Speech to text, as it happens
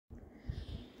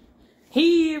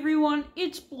Hey everyone,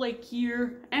 it's Blake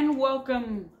here, and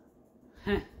welcome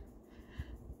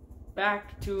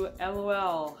back to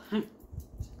LOL.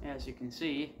 As you can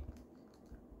see,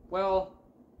 well,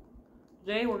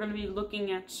 today we're going to be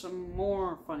looking at some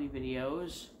more funny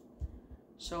videos,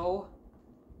 so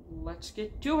let's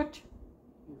get to it,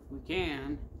 if we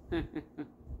can. You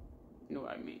know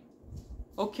what I mean.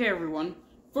 Okay everyone,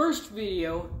 first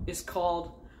video is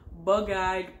called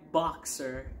Bug-Eyed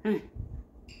Boxer.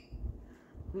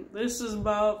 This is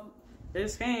about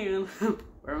this hand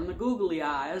wearing the googly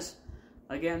eyes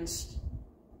against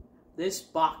this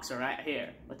boxer right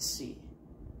here. Let's see.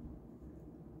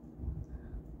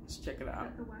 Let's check it out.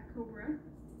 Is that the Whack Cobra?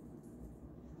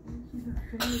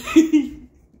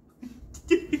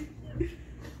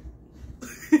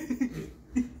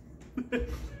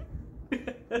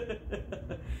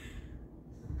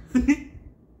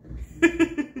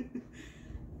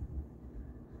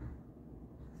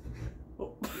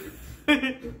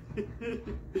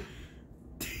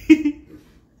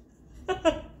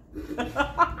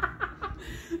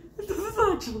 This is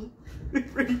actually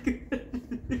pretty good.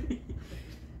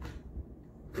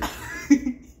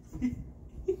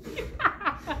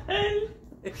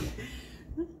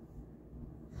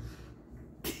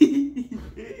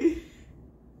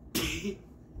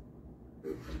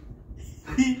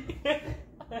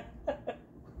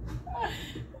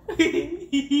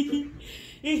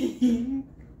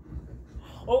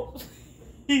 Oh.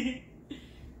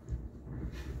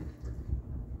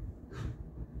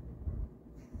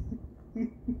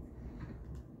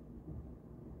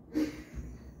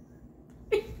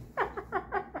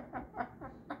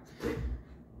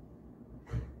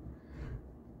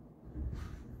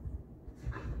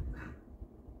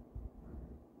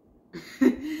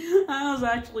 That was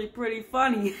actually pretty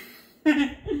funny.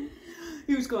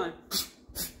 He was going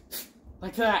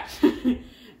like that,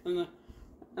 and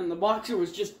the boxer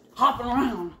was just hopping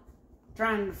around,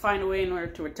 trying to find a way in order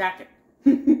to attack it.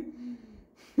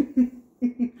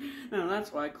 Now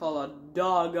that's what I call a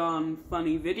doggone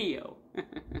funny video.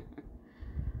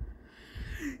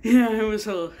 Yeah,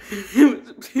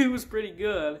 it was pretty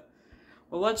good.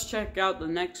 Well, let's check out the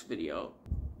next video.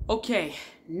 Okay,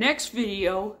 next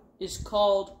video is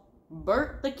called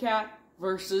Bert the Cat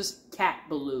versus Cat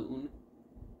Balloon.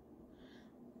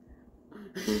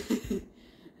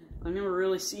 I've never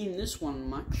really seen this one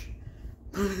much,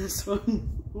 but this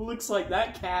one looks like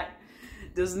that cat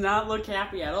does not look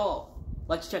happy at all.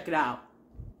 Let's check it out.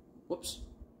 Whoops.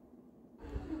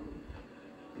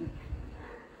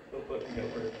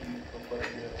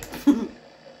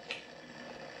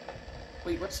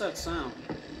 Wait, what's that sound?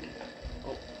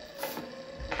 Oh.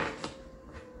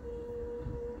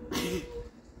 Wait.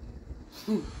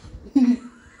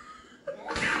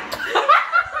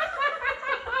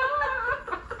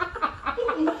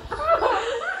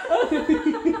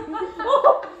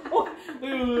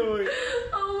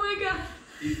 Oh my god.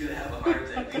 He's gonna have a heart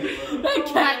attack. That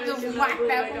cat just whacked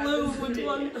that balloon with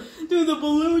one. Dude, the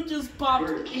balloon just popped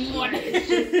in one. Now you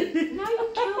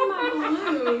killed my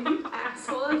balloon, you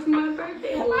asshole. That's my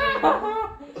birthday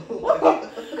balloon.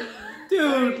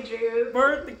 Dude, Drew.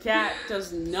 Bert the cat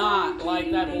does not Sorry,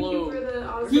 like that thank you balloon. for the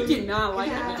awesome He did not like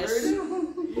it. He cat. just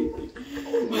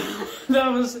that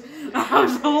was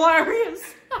hilarious.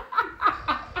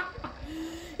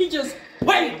 He just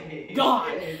wait,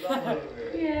 God.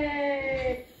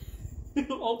 Yay.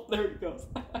 Oh, there it goes.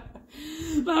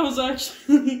 That was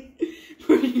actually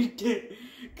pretty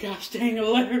gosh dang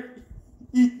hilarious.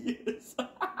 Yes.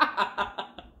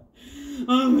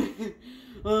 Oh man.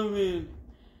 Oh man.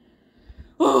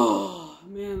 Oh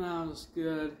man, that was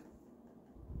good.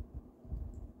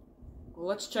 Well,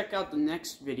 let's check out the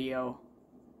next video.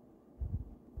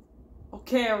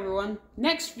 Okay everyone,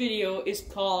 next video is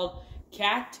called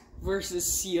Cat versus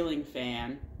Ceiling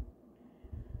Fan.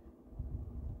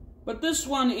 But this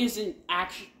one isn't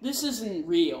this isn't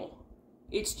real.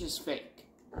 It's just fake.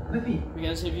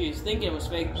 Because if you think it was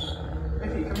fake,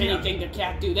 can you think the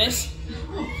cat do this?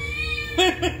 Look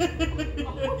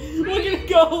at it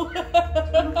go!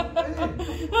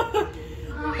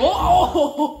 Oh!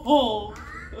 Oh!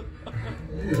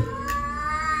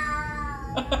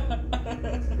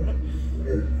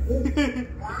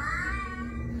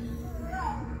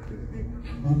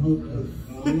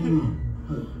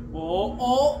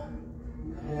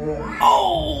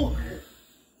 Oh!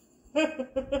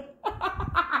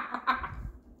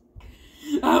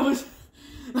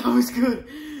 That was good.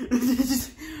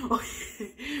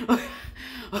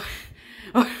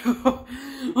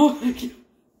 Oh my god.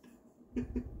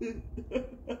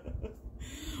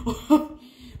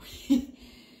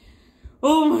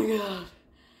 Oh my god.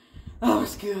 That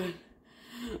was good.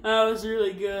 That was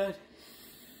really good.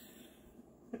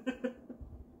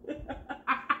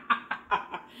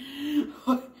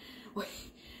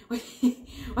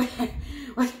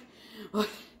 Wait.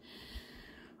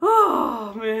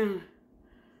 Oh, man.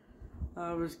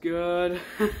 That was good.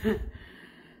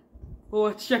 Well,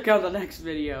 let's check out the next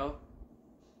video.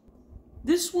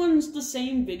 This one's the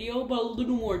same video, but a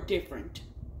little more different.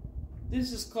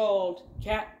 This is called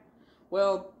Cat.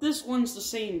 Well, this one's the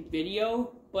same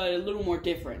video, but a little more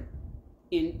different.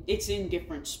 It's in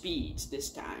different speeds this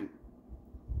time.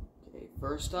 Okay,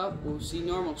 first up, we'll see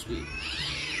normal speed.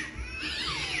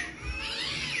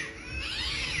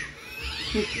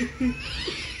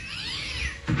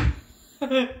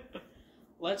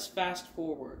 Let's fast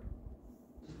forward.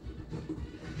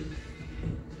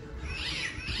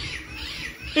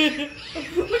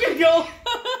 Look at it go!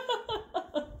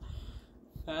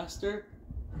 Faster.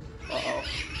 Uh-oh.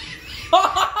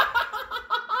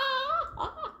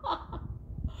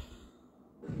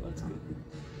 That's good.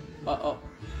 Uh-oh.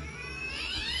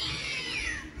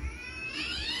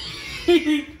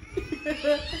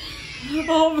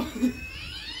 Oh,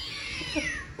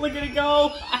 look at it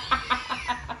go!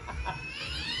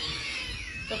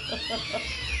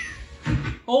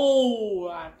 Oh,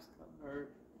 that's gonna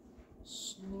hurt.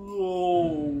 Slower.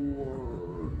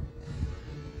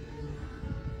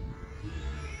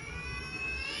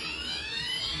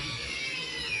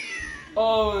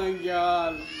 Oh my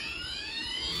god.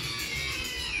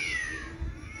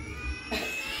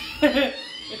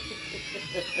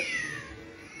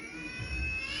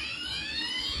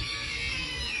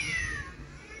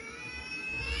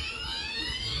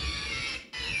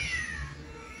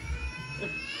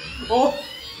 Oh,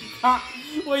 God.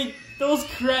 Wait, those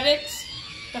credits?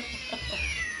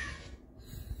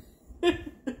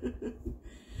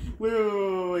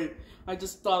 Wait. I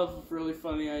just thought of a really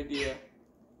funny idea.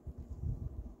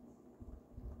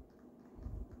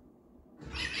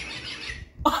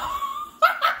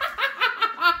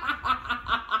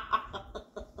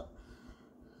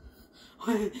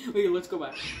 Wait, let's go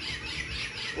back.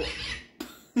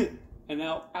 Oh. And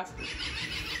now, ask me.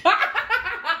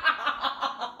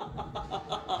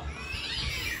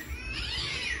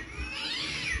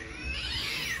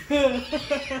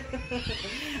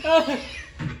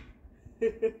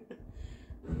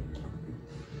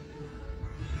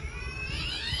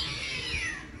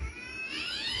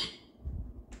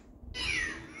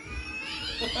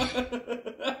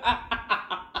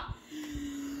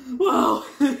 Wow.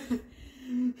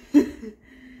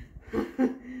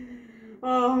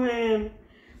 Oh man.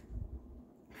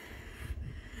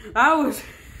 I was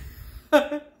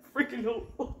freaking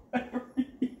hilarious.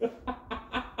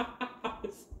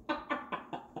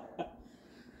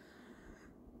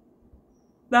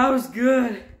 That was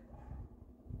good.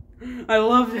 I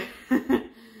loved it.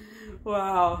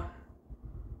 Wow.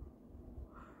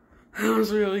 That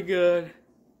was really good.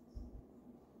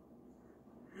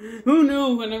 Who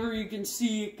knew whenever you can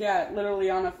see a cat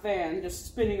literally on a fan just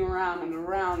spinning around and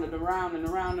around and around and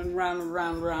around and around and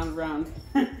around and around and around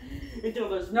until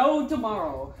there's no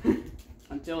tomorrow.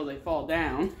 Until they fall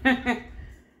down.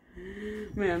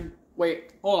 Man,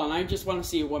 wait, hold on, I just want to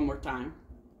see it one more time.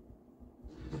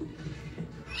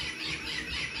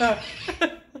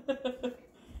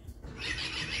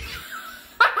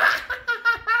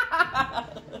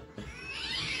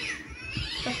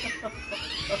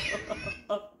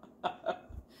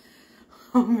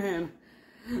 Oh man.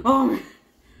 Oh man.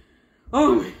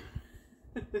 Oh man.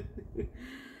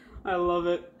 I love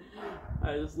it.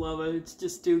 I just love it. It's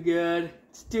just too good.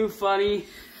 It's too funny.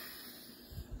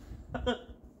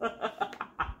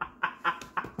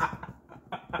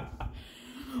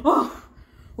 Oh.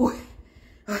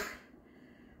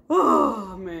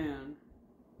 Oh man.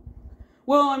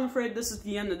 Well, I'm afraid this is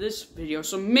the end of this video,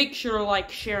 so make sure to like,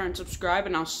 share, and subscribe,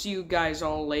 and I'll see you guys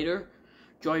all later.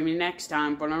 Join me next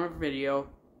time for another video.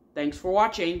 Thanks for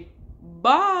watching.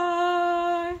 Bye!